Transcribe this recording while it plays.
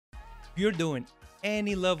If you're doing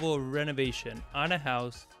any level of renovation on a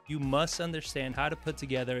house, you must understand how to put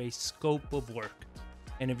together a scope of work.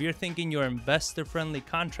 And if you're thinking your investor-friendly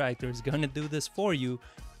contractor is going to do this for you,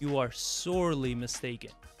 you are sorely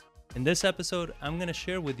mistaken. In this episode, I'm going to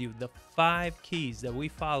share with you the 5 keys that we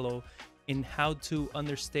follow in how to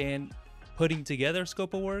understand putting together a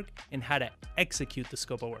scope of work and how to execute the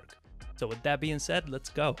scope of work. So with that being said, let's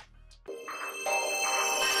go.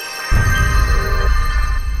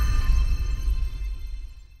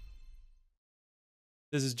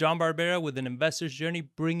 This is John Barbera with an Investor's Journey,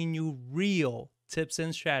 bringing you real tips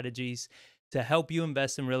and strategies to help you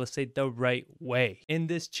invest in real estate the right way. In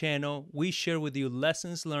this channel, we share with you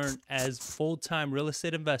lessons learned as full-time real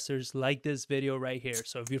estate investors, like this video right here.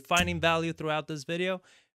 So if you're finding value throughout this video,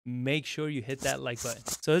 make sure you hit that like button.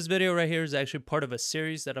 So this video right here is actually part of a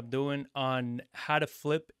series that I'm doing on how to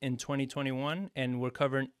flip in 2021. And we're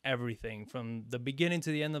covering everything from the beginning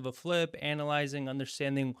to the end of a flip, analyzing,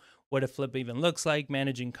 understanding what a flip even looks like,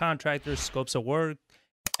 managing contractors, scopes of work,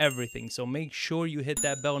 everything. So make sure you hit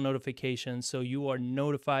that bell notification so you are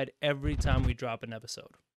notified every time we drop an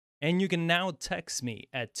episode. And you can now text me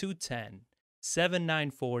at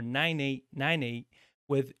 210-794-9898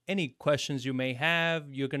 with any questions you may have.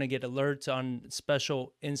 You're going to get alerts on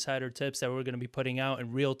special insider tips that we're going to be putting out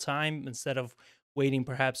in real time instead of waiting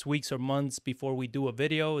perhaps weeks or months before we do a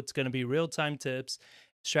video. It's going to be real-time tips,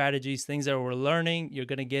 strategies, things that we're learning. You're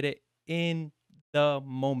going to get it in the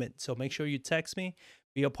moment. So make sure you text me,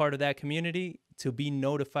 be a part of that community to be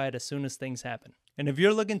notified as soon as things happen. And if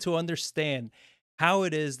you're looking to understand how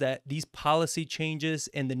it is that these policy changes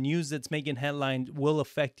and the news that's making headlines will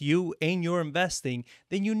affect you and your investing,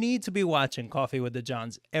 then you need to be watching Coffee with the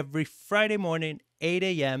Johns. Every Friday morning, 8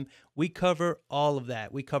 a.m., we cover all of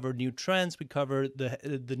that. We cover new trends. We cover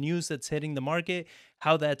the news that's hitting the market,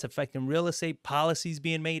 how that's affecting real estate, policies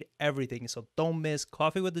being made, everything. So don't miss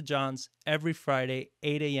Coffee with the Johns every Friday,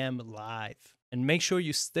 8 a.m. live. And make sure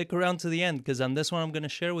you stick around to the end, because on this one, I'm going to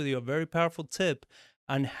share with you a very powerful tip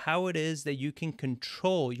on how it is that you can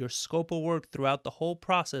control your scope of work throughout the whole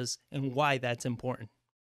process and why that's important.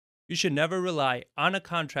 You should never rely on a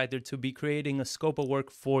contractor to be creating a scope of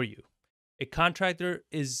work for you. A contractor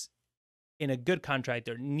a good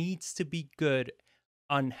contractor needs to be good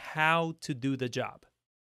on how to do the job.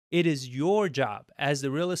 It is your job as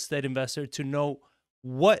the real estate investor to know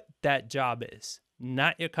what that job is,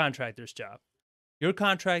 not your contractor's job. Your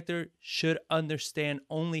contractor should understand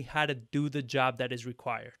only how to do the job that is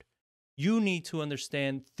required. You need to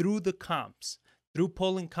understand through the comps, through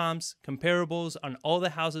pulling comps, comparables on all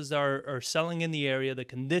the houses that are selling in the area, the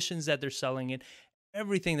conditions that they're selling in,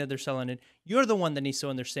 everything that they're selling in. You're the one that needs to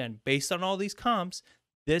understand, based on all these comps,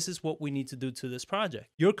 this is what we need to do to this project.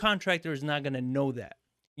 Your contractor is not going to know that.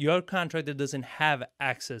 Your contractor doesn't have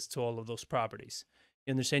access to all of those properties.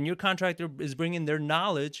 You understand? Your contractor is bringing their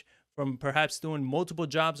knowledge from perhaps doing multiple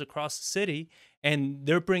jobs across the city, and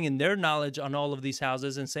they're bringing their knowledge on all of these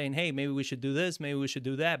houses and saying, hey, maybe we should do this, maybe we should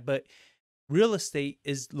do that. But real estate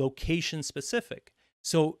is location specific.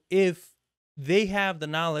 So if they have the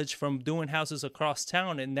knowledge from doing houses across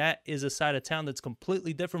town, and that is a side of town that's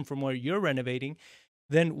completely different from where you're renovating,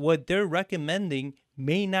 then what they're recommending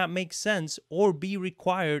may not make sense or be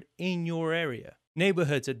required in your area.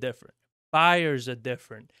 Neighborhoods are different. Buyers are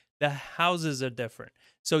different. The houses are different.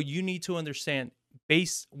 So you need to understand,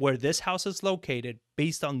 based where this house is located,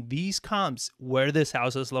 based on these comps, where this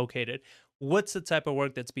house is located, what's the type of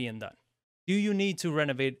work that's being done? Do you need to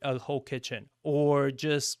renovate a whole kitchen, or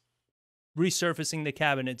just resurfacing the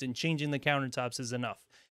cabinets and changing the countertops is enough?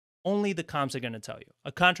 Only the comps are going to tell you.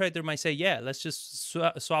 A contractor might say, yeah, let's just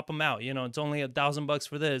swap them out. You know, it's only $1,000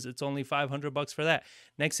 for this. It's only $500 for that.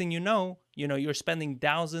 Next thing you know, you're spending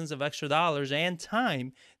thousands of extra dollars and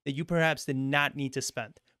time that you perhaps did not need to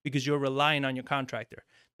spend because you're relying on your contractor.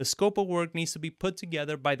 The scope of work needs to be put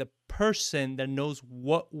together by the person that knows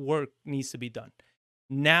what work needs to be done.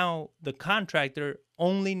 Now, the contractor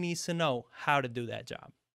only needs to know how to do that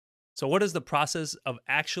job. So what does the process of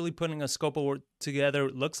actually putting a scope of work together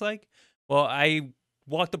looks like? Well, I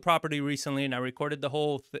walked the property recently and I recorded the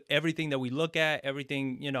whole everything that we look at,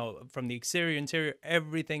 everything, from the exterior, interior,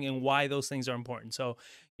 everything, and why those things are important. So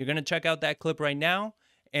you're going to check out that clip right now.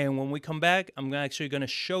 And when we come back, I'm actually going to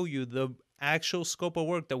show you the actual scope of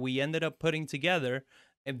work that we ended up putting together.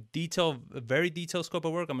 A very detailed scope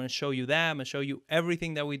of work. I'm going to show you that. I'm going to show you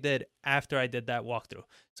everything that we did after I did that walkthrough.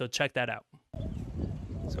 So check that out.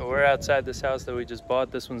 So we're outside this house that we just bought.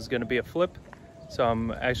 This one's going to be a flip. So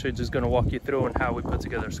I'm actually just going to walk you through on how we put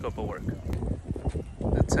together a scope of work.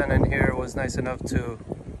 The tenant here was nice enough to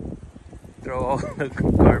throw all the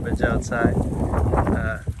garbage outside.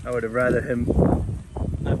 I I would have rather him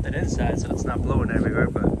left it inside so it's not blowing everywhere,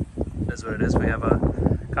 but that's what it is. We have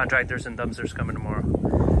contractors and dumpsters coming tomorrow.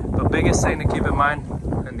 But biggest thing to keep in mind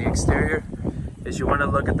in the exterior is you want to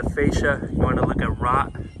look at the fascia, you want to look at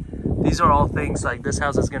rot. These are all things, like this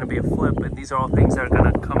house is going to be a flip, and these are all things that are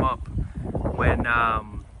going to come up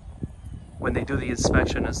when they do the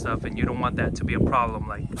inspection and stuff, and you don't want that to be a problem.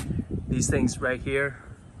 Like these things right here,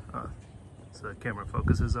 so the camera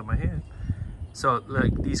focuses on my hand. So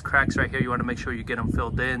like these cracks right here, you want to make sure you get them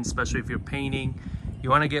filled in, especially if you're painting. You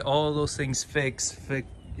want to get all those things fixed,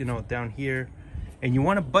 you know, down here, and you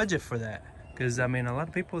want to budget for that, because I mean, a lot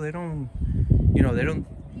of people, they don't, you know, they don't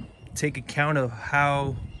take account of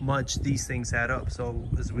how much these things add up. So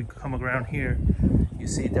as we come around here, you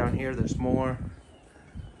see down here there's more,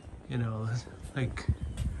 you know, like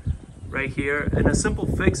right here. And a simple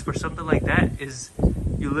fix for something like that is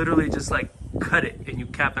you literally just like cut it and you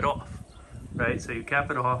cap it off, right? So you cap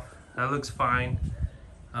it off, that looks fine.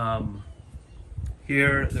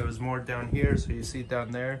 Here there was more down here, so you see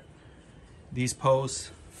down there, these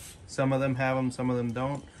posts, some of them have them, some of them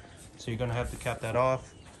don't, so you're gonna have to cap that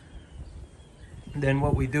off. Then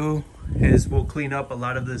what we do is we'll clean up a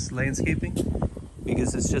lot of this landscaping,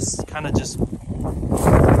 because it's just kind of just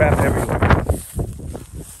crap everywhere.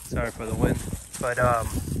 Sorry for the wind, but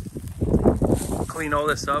we'll clean all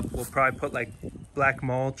this up. We'll probably put like black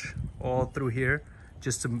mulch all through here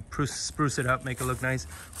just to spruce it up, make it look nice.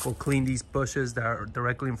 We'll clean these bushes that are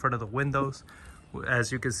directly in front of the windows.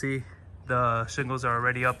 As you can see, the shingles are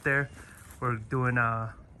already up there. We're doing the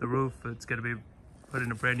roof. It's gonna be putting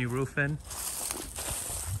a brand new roof in.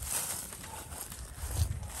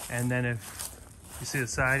 And then if you see the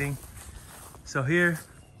siding, so here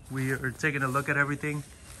we are taking a look at everything.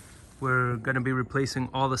 We're gonna be replacing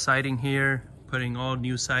all the siding here, putting all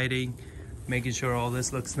new siding, making sure all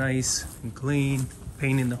this looks nice and clean,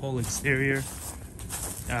 painting the whole exterior.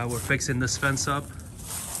 We're fixing this fence up.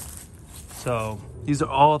 So these are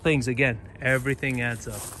all things, again, everything adds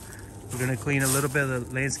up. We're gonna clean a little bit of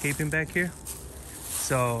the landscaping back here.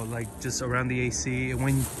 So like just around the AC. And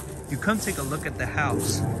when you come take a look at the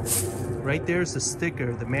house, right there's the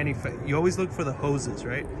sticker, you always look for the hoses,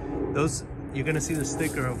 right? Those, you're gonna see the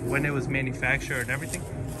sticker of when it was manufactured and everything.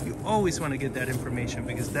 You always wanna get that information,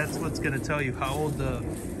 because that's what's gonna tell you how old the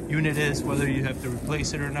unit is, whether you have to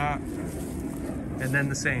replace it or not. And then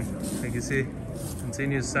the same, like you see,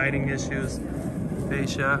 continuous siding issues,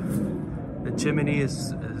 fascia. The chimney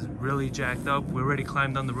is really jacked up. We already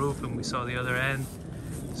climbed on the roof and we saw the other end.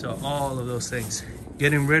 So all of those things.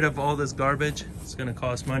 Getting rid of all this garbage, it's gonna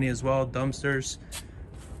cost money as well. Dumpsters,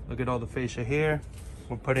 look at all the fascia here.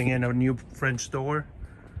 We're putting in a new French door,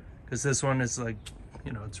 because this one is like,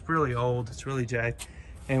 you know, it's really old, it's really jacked.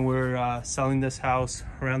 And we're selling this house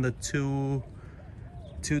around the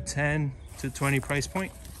 210, 220 price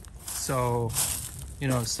point. So, you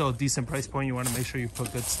know, it's still a decent price point. You wanna make sure you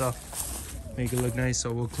put good stuff, make it look nice.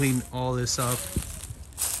 So we'll clean all this up,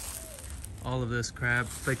 all of this crap,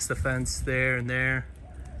 fix the fence there and there.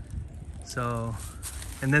 So,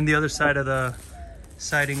 and then the other side of the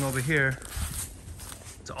siding over here,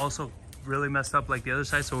 it's also really messed up like the other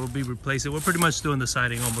side, so we'll be replacing. We're pretty much doing the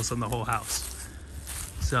siding almost on the whole house.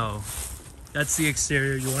 So that's the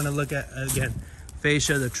exterior. You want to look at, again,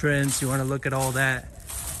 fascia, the trims, you want to look at all that,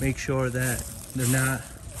 make sure that they're not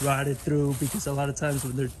rotted through, because a lot of times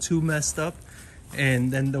when they're too messed up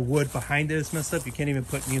and then the wood behind it is messed up, you can't even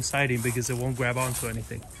put new siding because it won't grab onto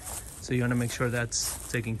anything. So you want to make sure that's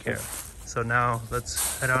taken care of. So now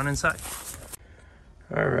let's head on inside.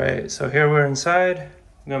 All right, so here we're inside.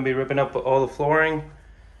 I'm gonna be ripping up all the flooring,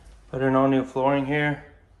 putting all new flooring here.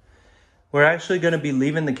 We're actually gonna be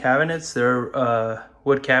leaving the cabinets. They're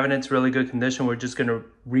wood cabinets, really good condition. We're just gonna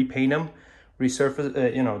repaint them,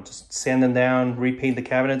 resurface, you know, just sand them down, repaint the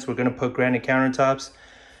cabinets. We're gonna put granite countertops,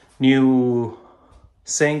 new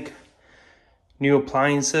sink, new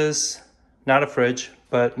appliances, not a fridge,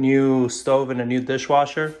 but new stove and a new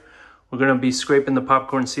dishwasher. We're gonna be scraping the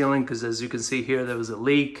popcorn ceiling, because as you can see here, there was a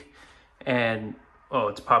leak, and oh,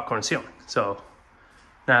 it's popcorn ceiling. So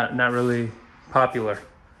not really popular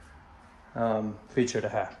feature to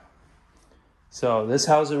have. So this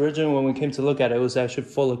house originally, when we came to look at it, was actually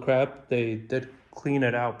full of crap. They did clean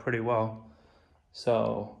it out pretty well.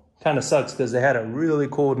 So kind of sucks, because they had a really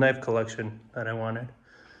cool knife collection that I wanted,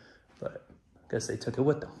 but I guess they took it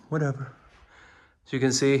with them, whatever. So you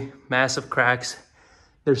can see massive cracks.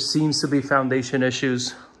 There seems to be foundation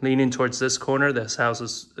issues leaning towards this corner. This house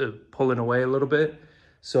is pulling away a little bit.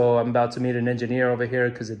 So I'm about to meet an engineer over here,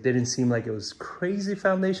 because it didn't seem like it was crazy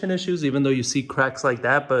foundation issues, even though you see cracks like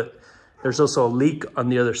that, but there's also a leak on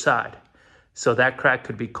the other side. So that crack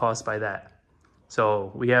could be caused by that.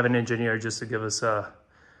 So we have an engineer just to give us a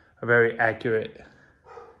very accurate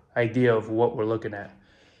idea of what we're looking at.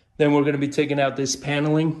 Then we're going to be taking out this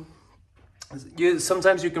paneling.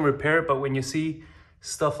 Sometimes you can repair it, but when you see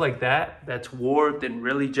stuff like that, that's warped and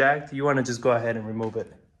really jacked, you want to just go ahead and remove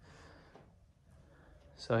it.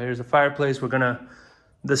 So here's a fireplace.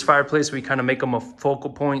 This fireplace, we kind of make them a focal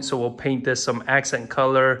point. So we'll paint this some accent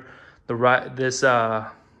color. This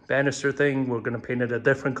banister thing, we're gonna paint it a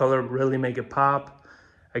different color, really make it pop.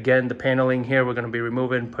 Again, the paneling here, we're gonna be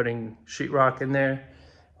removing, putting sheetrock in there,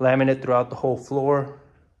 laminate throughout the whole floor.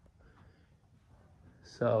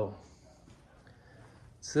 So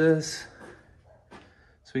it's this.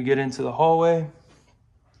 So we get into the hallway.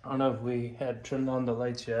 I don't know if we had turned on the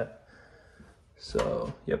lights yet.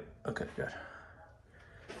 So, yep, okay, good.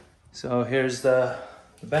 So here's the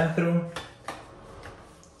bathroom.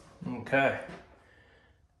 Okay.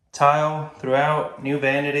 Tile throughout, new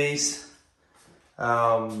vanities.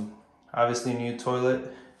 Obviously new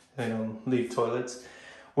toilet, leave toilets.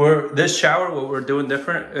 This shower, what we're doing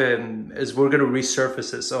different is we're gonna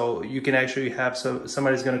resurface it. So you can actually have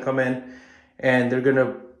somebody's gonna come in and they're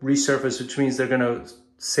gonna resurface, which means they're gonna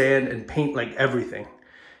sand and paint like everything.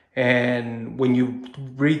 And when you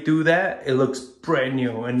redo that, it looks brand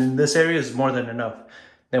new. And in this area is more than enough.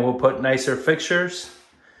 Then we'll put nicer fixtures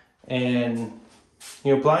and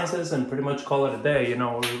new appliances and pretty much call it a day.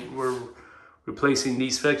 We're replacing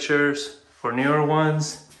these fixtures for newer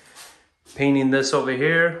ones, painting this over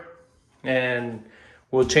here, and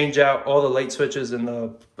we'll change out all the light switches and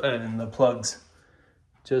the plugs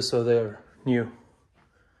just so they're new.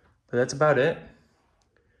 But that's about it.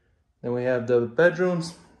 Then we have the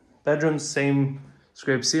bedrooms. Bedrooms, same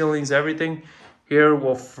scraped ceilings, everything. Here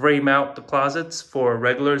we'll frame out the closets for a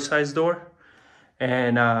regular size door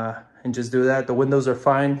and just do that. The windows are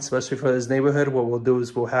fine, especially for this neighborhood. What we'll do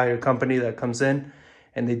is we'll hire a company that comes in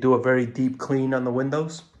and they do a very deep clean on the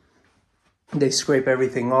windows. They scrape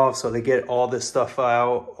everything off, so they get all this stuff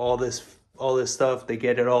out, all this stuff, they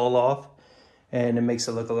get it all off, and it makes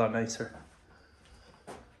it look a lot nicer.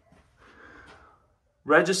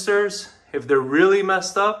 Registers, if they're really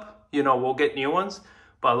messed up, we'll get new ones.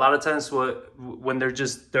 But a lot of times when they're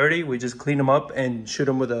just dirty, we just clean them up and shoot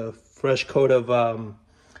them with a fresh coat of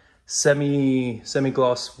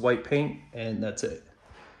semi-gloss white paint, and that's it.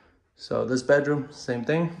 So this bedroom, same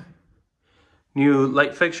thing. New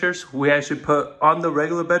light fixtures. We actually put on the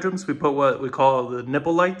regular bedrooms, we put what we call the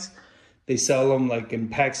nipple lights. They sell them like in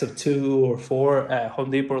packs of 2 or 4 at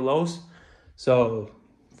Home Depot or Lowe's. So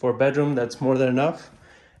for a bedroom, that's more than enough.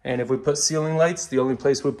 And if we put ceiling lights, the only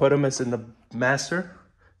place we put them is in the master.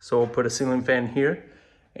 So we'll put a ceiling fan here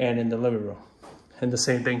and in the living room. And the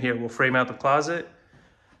same thing here, we'll frame out the closet.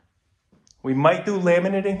 We might do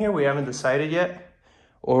laminate in here, we haven't decided yet.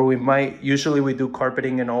 Or usually we do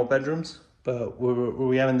carpeting in all bedrooms, but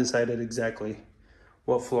we haven't decided exactly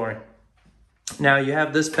what flooring. Now you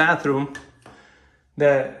have this bathroom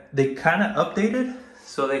that they kind of updated.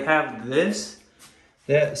 So they have this.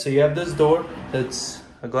 So you have this door that's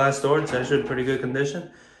a glass door. It's actually in pretty good condition.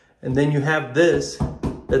 And then you have this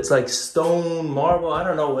that's like stone, marble. I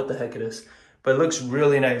don't know what the heck it is, but it looks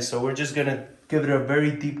really nice. So we're just gonna give it a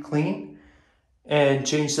very deep clean and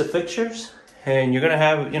change the fixtures. And you're gonna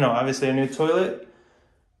have, obviously a new toilet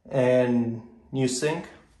and new sink.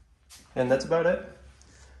 And that's about it.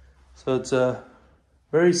 So it's a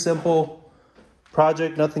very simple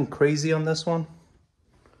project, nothing crazy on this one.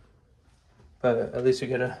 But at least you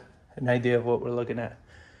get an idea of what we're looking at.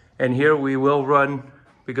 And here we will run,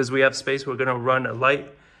 because we have space, we're gonna run a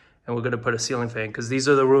light and we're gonna put a ceiling fan, because these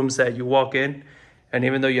are the rooms that you walk in, and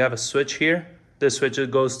even though you have a switch here, this switch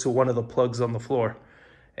goes to one of the plugs on the floor,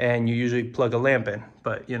 and you usually plug a lamp in.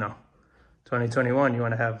 But 2021, you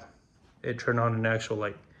wanna have it turn on an actual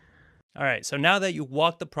light. All right, so now that you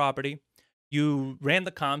walked the property, you ran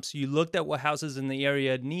the comps, you looked at what houses in the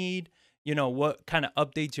area need, what kind of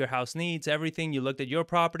updates your house needs, everything. You looked at your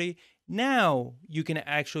property. Now you can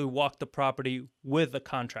actually walk the property with a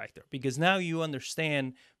contractor, because now you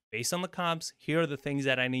understand, based on the comps, here are the things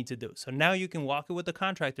that I need to do. So now you can walk it with the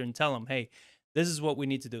contractor and tell them, hey, this is what we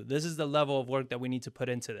need to do. This is the level of work that we need to put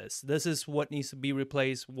into this. This is what needs to be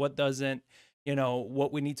replaced, what doesn't,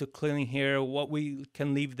 what we need to clean here, what we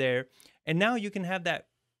can leave there. And now you can have that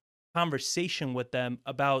conversation with them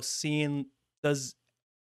about seeing, does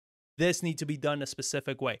this need to be done a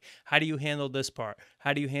specific way? How do you handle this part?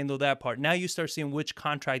 How do you handle that part? Now you start seeing which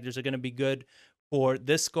contractors are going to be good for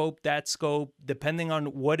this scope, that scope, depending on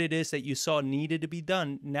what it is that you saw needed to be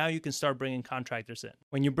done. Now you can start bringing contractors in.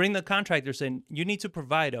 When you bring the contractors in, you need to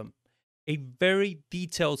provide them a very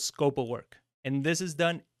detailed scope of work. And this is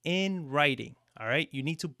done in writing. All right. You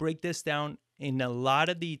need to break this down in a lot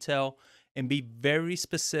of detail and be very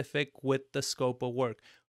specific with the scope of work.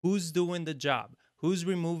 Who's doing the job? Who's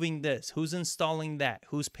removing this? Who's installing that?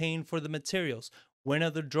 Who's paying for the materials? When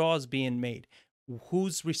are the draws being made?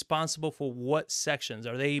 Who's responsible for what sections?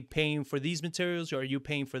 Are they paying for these materials or are you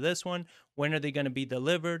paying for this one? When are they going to be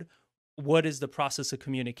delivered? What is the process of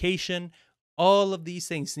communication? All of these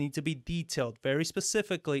things need to be detailed very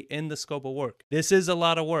specifically in the scope of work. This is a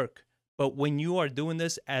lot of work, but when you are doing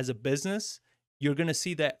this as a business, you're going to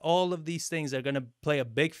see that all of these things are going to play a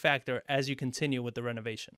big factor as you continue with the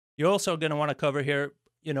renovation. You're also going to want to cover here,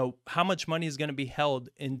 how much money is going to be held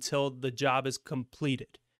until the job is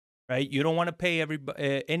completed, right? You don't want to pay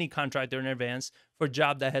any contractor in advance for a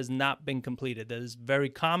job that has not been completed. That is very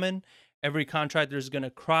common. Every contractor is going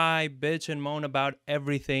to cry, bitch, and moan about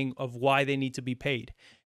everything of why they need to be paid.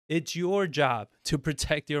 It's your job to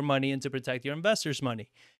protect your money and to protect your investors'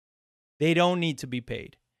 money. They don't need to be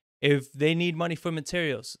paid. If they need money for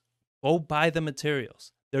materials, go buy the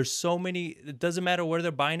materials. There's so many, it doesn't matter where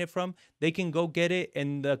they're buying it from. They can go get it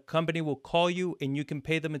and the company will call you and you can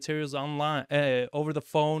pay the materials online, over the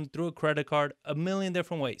phone, through a credit card, a million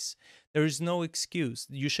different ways. There is no excuse.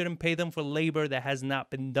 You shouldn't pay them for labor that has not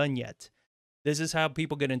been done yet. This is how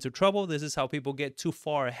people get into trouble. This is how people get too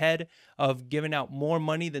far ahead of giving out more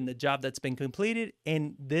money than the job that's been completed.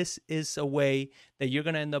 And this is a way that you're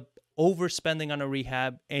going to end up overspending on a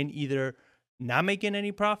rehab and either not making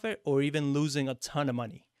any profit or even losing a ton of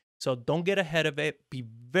money. So don't get ahead of it. Be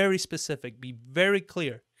very specific. Be very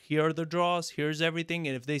clear. Here are the draws. Here's everything.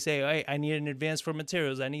 And if they say, hey, I need an advance for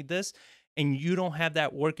materials, I need this, and you don't have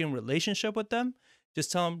that working relationship with them,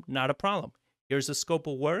 just tell them, not a problem. Here's the scope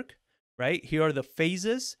of work, right? Here are the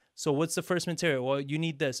phases. So what's the first material? Well, you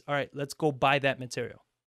need this. All right, let's go buy that material.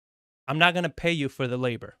 I'm not going to pay you for the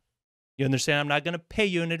labor. You understand? I'm not going to pay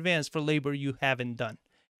you in advance for labor you haven't done.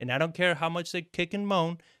 And I don't care how much they kick and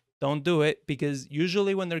moan. Don't do it, because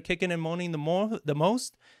usually when they're kicking and moaning the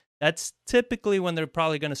most, that's typically when they're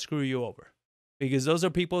probably going to screw you over, because those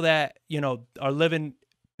are people that, are living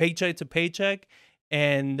paycheck to paycheck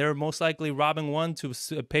and they're most likely robbing one to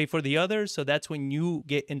pay for the other. So that's when you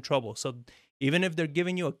get in trouble. So even if they're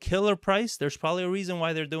giving you a killer price, there's probably a reason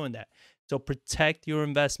why they're doing that. So protect your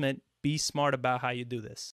investment. Be smart about how you do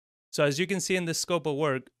this. So as you can see in this scope of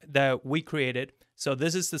work that we created, so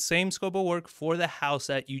this is the same scope of work for the house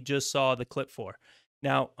that you just saw the clip for.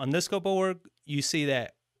 Now, on this scope of work, you see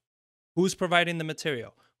that who's providing the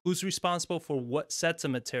material, who's responsible for what sets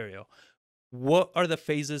of material, what are the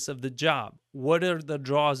phases of the job, what are the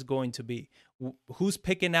draws going to be, who's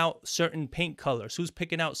picking out certain paint colors, who's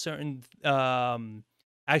picking out certain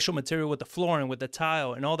actual material with the flooring, with the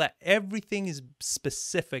tile and all that. Everything is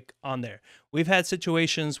specific on there. We've had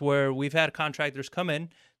situations where we've had contractors come in,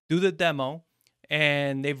 do the demo,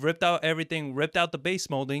 and they've ripped out everything, ripped out the base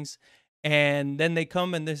moldings, and then they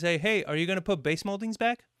come and they say, hey, are you going to put base moldings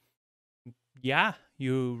back? Yeah,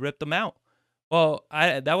 you ripped them out. Well,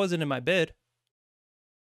 that wasn't in my bid.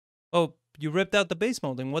 Oh, you ripped out the base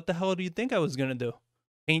molding. What the hell do you think I was going to do?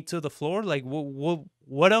 Paint to the floor? Like,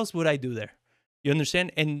 what else would I do there? You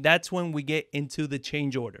understand? And that's when we get into the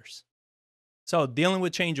change orders. So dealing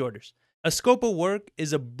with change orders. A scope of work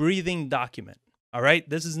is a breathing document. All right.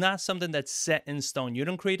 This is not something that's set in stone. You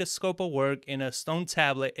don't create a scope of work in a stone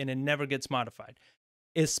tablet and it never gets modified.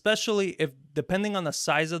 Especially if, depending on the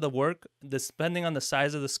size of the work, depending on the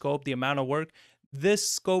size of the scope, the amount of work, this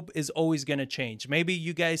scope is always going to change. Maybe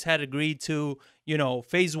you guys had agreed to,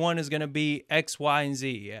 phase 1 is going to be X, Y, and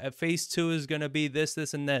Z. Phase 2 is going to be this,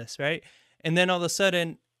 and this, right? And then all of a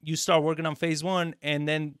sudden, you start working on phase 1 and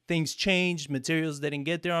then things change, materials didn't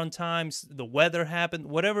get there on time, the weather happened,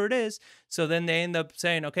 whatever it is. So then they end up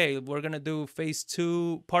saying, okay, we're going to do phase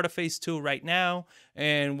 2, part of phase 2 right now,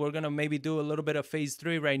 and we're going to maybe do a little bit of phase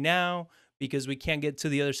 3 right now because we can't get to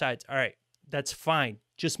the other sides. All right, that's fine.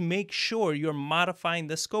 Just make sure you're modifying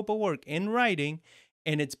the scope of work in writing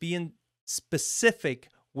and it's being specific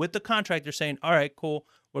with the contractor saying, all right, cool.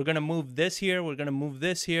 We're going to move this here. We're going to move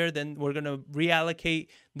this here. Then we're going to reallocate.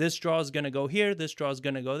 This draw is going to go here. This draw is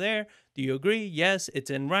going to go there. Do you agree? Yes, it's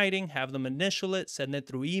in writing. Have them initial it. Send it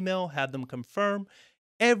through email. Have them confirm.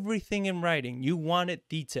 Everything in writing. You want it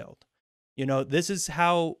detailed. This is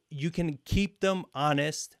how you can keep them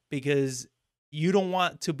honest, because you don't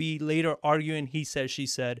want to be later arguing he said, she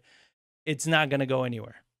said. It's not going to go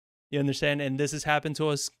anywhere. You understand? And this has happened to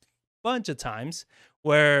us a bunch of times,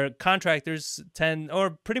 where contractors tend, or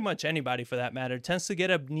pretty much anybody for that matter, tends to get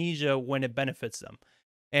amnesia when it benefits them.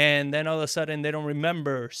 And then all of a sudden they don't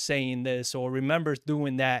remember saying this or remember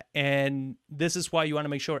doing that. And this is why you want to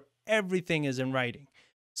make sure everything is in writing.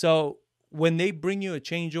 So when they bring you a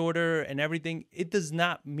change order and everything, it does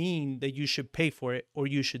not mean that you should pay for it or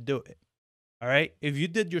you should do it. All right. If you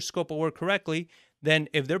did your scope of work correctly, then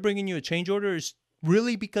if they're bringing you a change order, it's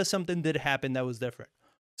really because something did happen that was different.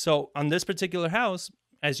 So on this particular house,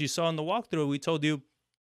 as you saw in the walkthrough, we told you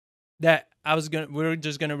that we were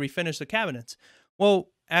just gonna refinish the cabinets. Well,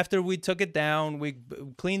 after we took it down, we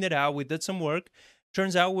cleaned it out, we did some work.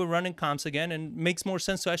 Turns out we're running comps again, and it makes more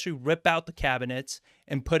sense to actually rip out the cabinets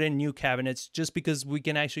and put in new cabinets just because we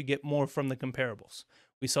can actually get more from the comparables.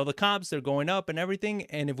 We saw the comps, they're going up and everything.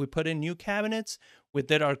 And if we put in new cabinets, we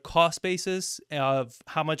did our cost basis of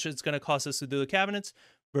how much it's going to cost us to do the cabinets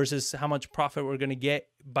versus how much profit we're going to get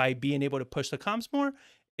by being able to push the comps more.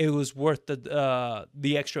 It was worth the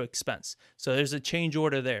extra expense. So there's a change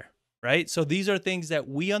order there, right? So these are things that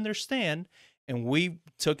we understand and we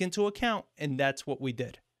took into account, and that's what we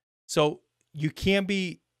did. So you can't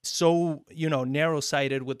be so,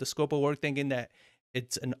 narrow-sighted with the scope of work thinking that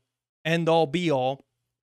it's an end-all, be-all.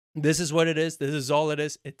 This is what it is. This is all it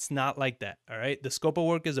is. It's not like that, all right? The scope of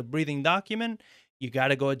work is a breathing document. You got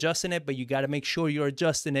to go adjusting it, but you got to make sure you're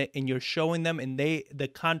adjusting it and you're showing them, and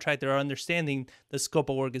the contractor are understanding the scope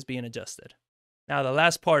of work is being adjusted. Now, the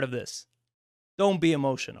last part of this, don't be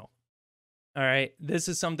emotional. All right. This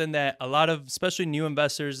is something that a lot of, especially new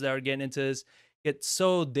investors that are getting into this, get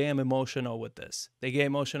so damn emotional with this. They get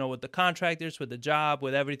emotional with the contractors, with the job,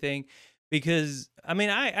 with everything. Because,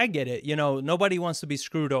 I get it. Nobody wants to be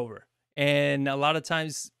screwed over. And a lot of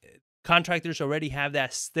times, contractors already have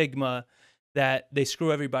that stigma that they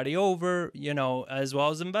screw everybody over, as well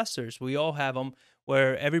as investors. We all have them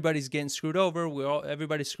where everybody's getting screwed over.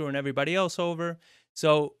 Everybody's screwing everybody else over.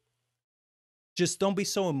 So just don't be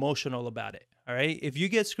so emotional about it. All right. If you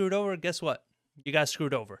get screwed over, guess what? You got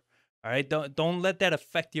screwed over. All right. Don't let that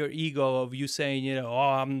affect your ego of you saying, oh,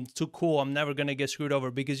 I'm too cool, I'm never going to get screwed over,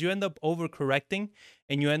 because you end up overcorrecting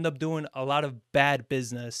and you end up doing a lot of bad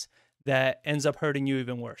business that ends up hurting you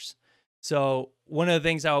even worse. So one of the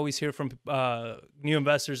things I always hear from new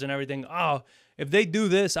investors and everything, oh, if they do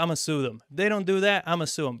this, I'm going to sue them. If they don't do that, I'm going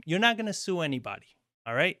to sue them. You're not going to sue anybody.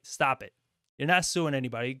 All right. Stop it. You're not suing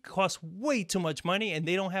anybody. It costs way too much money, and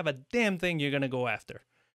they don't have a damn thing you're going to go after.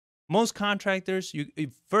 Most contractors,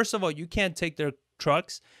 first of all, you can't take their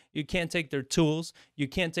trucks. You can't take their tools. You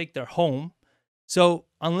can't take their home. So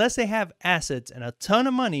unless they have assets and a ton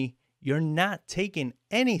of money, you're not taking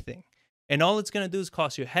anything. And all it's going to do is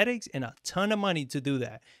cost you headaches and a ton of money to do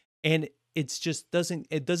that. And it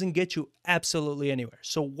doesn't get you absolutely anywhere.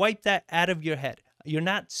 So wipe that out of your head. You're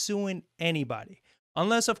not suing anybody.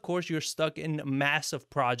 Unless, of course, you're stuck in massive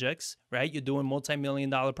projects, right? You're doing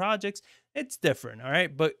multi-million-dollar projects. It's different, all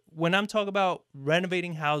right? But when I'm talking about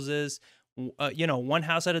renovating houses, one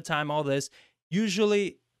house at a time, all this,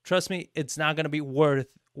 usually, trust me, it's not going to be worth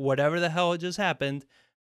whatever the hell just happened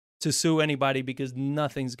to sue anybody, because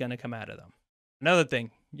nothing's going to come out of them. Another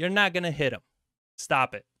thing, you're not going to hit them.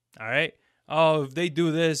 Stop it, all right? Oh, if they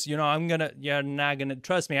do this, you're not going to,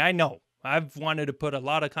 trust me, I know. I've wanted to put a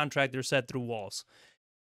lot of contractors set through walls.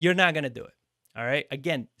 You're not going to do it. All right.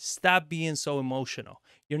 Again, stop being so emotional.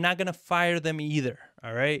 You're not going to fire them either.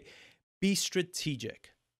 All right. Be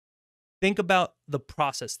strategic. Think about the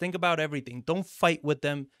process. Think about everything. Don't fight with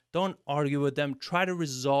them. Don't argue with them. Try to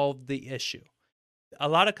resolve the issue. A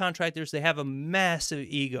lot of contractors, they have a massive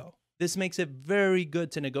ego. This makes it very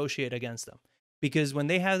good to negotiate against them, because when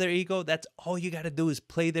they have their ego, that's all you got to do is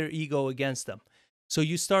play their ego against them. So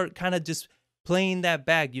you start kind of just playing that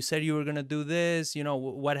back. You said you were going to do this.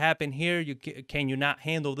 What happened here? Can you not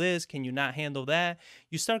handle this? Can you not handle that?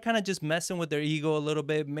 You start kind of just messing with their ego a little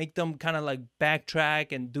bit, make them kind of like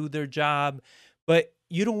backtrack and do their job. But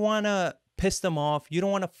you don't want to piss them off. You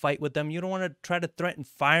don't want to fight with them. You don't want to try to threaten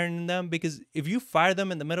firing them, because if you fire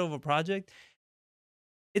them in the middle of a project,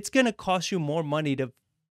 it's going to cost you more money to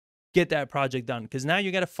get that project done, because now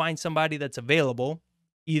you got to find somebody that's available.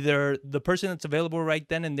 Either the person that's available right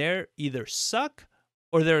then and there either suck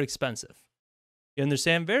or they're expensive. You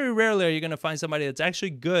understand? Very rarely are you going to find somebody that's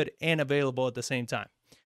actually good and available at the same time.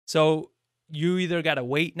 So you either got to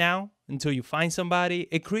wait now until you find somebody.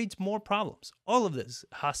 It creates more problems. All of this,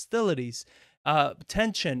 hostilities,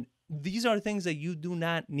 tension, these are things that you do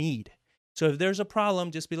not need. So if there's a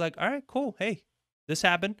problem, just be like, all right, cool. Hey, this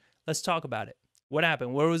happened. Let's talk about it. What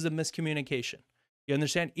happened? Where was the miscommunication? You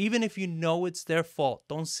understand? Even if you know it's their fault,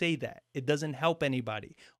 don't say that. It doesn't help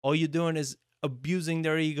anybody. All you're doing is abusing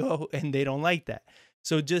their ego, and they don't like that.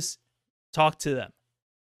 So just talk to them.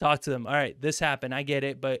 Talk to them. All right, this happened. I get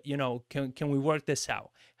it, but can we work this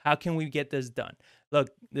out? How can we get this done?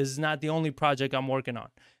 Look, this is not the only project I'm working on.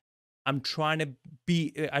 I'm trying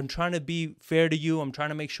to be fair to you. I'm trying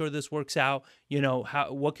to make sure this works out. You know,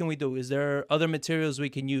 what can we do? Is there other materials we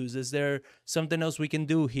can use? Is there something else we can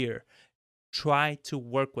do here? Try to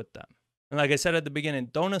work with them. And like I said at the beginning,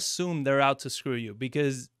 don't assume they're out to screw you,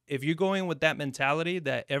 because if you're going with that mentality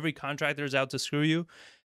that every contractor is out to screw you,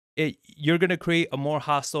 you're going to create a more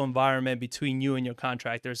hostile environment between you and your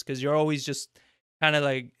contractors, because you're always just kind of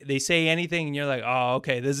like, they say anything and you're like, oh,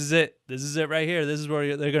 okay, this is it right here, this is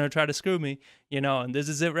where they're going to try to screw me, you know, and this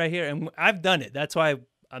is it right here. And I've done it. That's why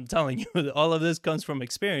I'm telling you, all of this comes from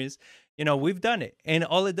experience. You know, we've done it, and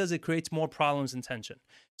all it does, it creates more problems and tension.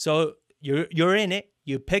 So you're in it,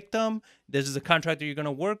 you picked them, this is a contractor you're going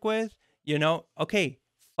to work with, you know, okay,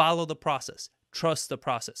 follow the process. Trust the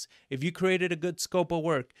process. If you created a good scope of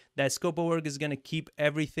work, that scope of work is going to keep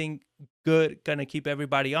everything good, going to keep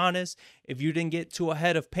everybody honest. If you didn't get too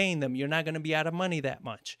ahead of paying them, you're not going to be out of money that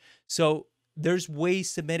much. So there's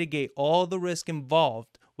ways to mitigate all the risk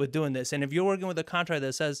involved with doing this. And if you're working with a contractor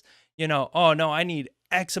that says, you know, oh no, I need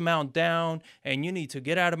X amount down and you need to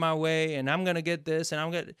get out of my way and I'm going to get this and I'm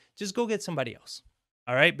going to just go get somebody else.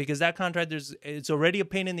 All right, because that contractor's, it's already a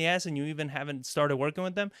pain in the ass and you even haven't started working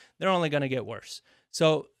with them, they're only going to get worse.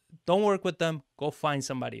 So don't work with them, go find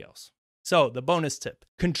somebody else. So the bonus tip,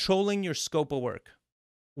 controlling your scope of work.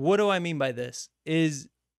 What do I mean by this? Is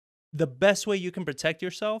the best way you can protect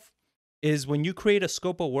yourself is when you create a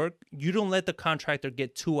scope of work, you don't let the contractor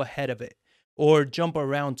get too ahead of it or jump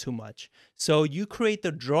around too much. So you create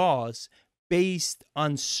the draws based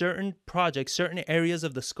on certain projects, certain areas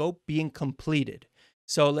of the scope being completed.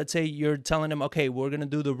 So let's say you're telling them, okay, we're going to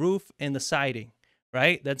do the roof and the siding,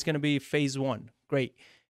 right? That's going to be phase 1. Great.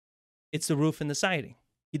 It's the roof and the siding.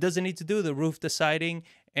 He doesn't need to do the roof, the siding,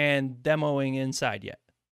 and demoing inside yet,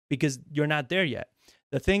 because you're not there yet.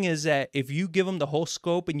 The thing is that if you give them the whole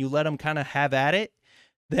scope and you let them kind of have at it,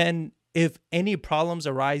 then if any problems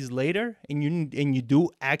arise later and you do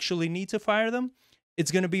actually need to fire them,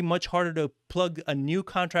 it's going to be much harder to plug a new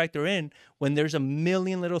contractor in when there's a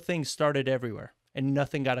million little things started everywhere and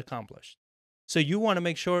nothing got accomplished. So you want to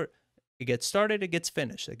make sure it gets started, it gets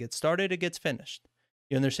finished. It gets started, it gets finished.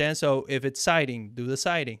 You understand? So if it's siding, do the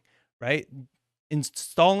siding, right?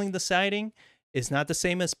 Installing the siding is not the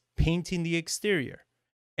same as painting the exterior.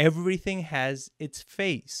 Everything has its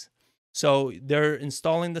phase. So they're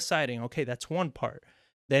installing the siding. Okay, that's one part.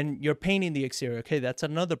 Then you're painting the exterior. Okay, that's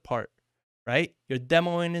another part, right? You're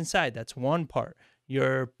demoing inside. That's one part.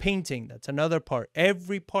 You're painting, that's another part.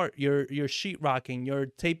 Every part, you're sheetrocking, you're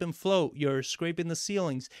tape and float, you're scraping the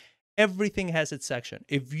ceilings. Everything has its section.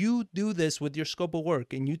 If you do this with your scope of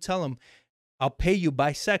work and you tell them, I'll pay you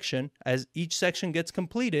by section as each section gets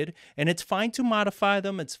completed, and it's fine to modify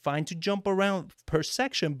them, it's fine to jump around per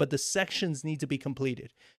section, but the sections need to be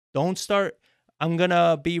completed. Don't start, I'm going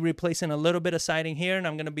to be replacing a little bit of siding here, and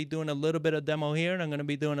I'm going to be doing a little bit of demo here, and I'm going to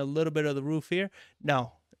be doing a little bit of the roof here.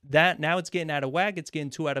 No. That now it's getting out of whack, it's getting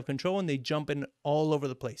too out of control, and they jump in all over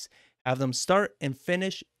the place. Have them start and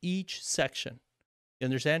finish each section. You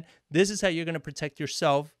understand? This is how you're going to protect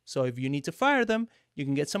yourself. So if you need to fire them, you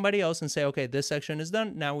can get somebody else and say, okay, this section is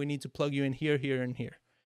done. Now we need to plug you in here, here, and here.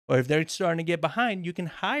 Or if they're starting to get behind, you can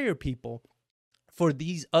hire people for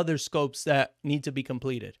these other scopes that need to be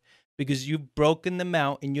completed, because you've broken them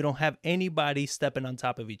out and you don't have anybody stepping on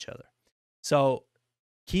top of each other. So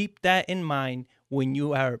keep that in mind when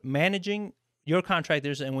you are managing your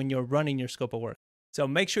contractors and when you're running your scope of work. So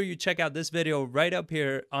make sure you check out this video right up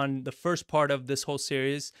here on the first part of this whole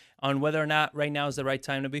series on whether or not right now is the right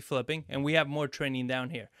time to be flipping. And we have more training down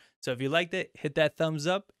here. So if you liked it, hit that thumbs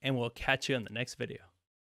up and we'll catch you in the next video.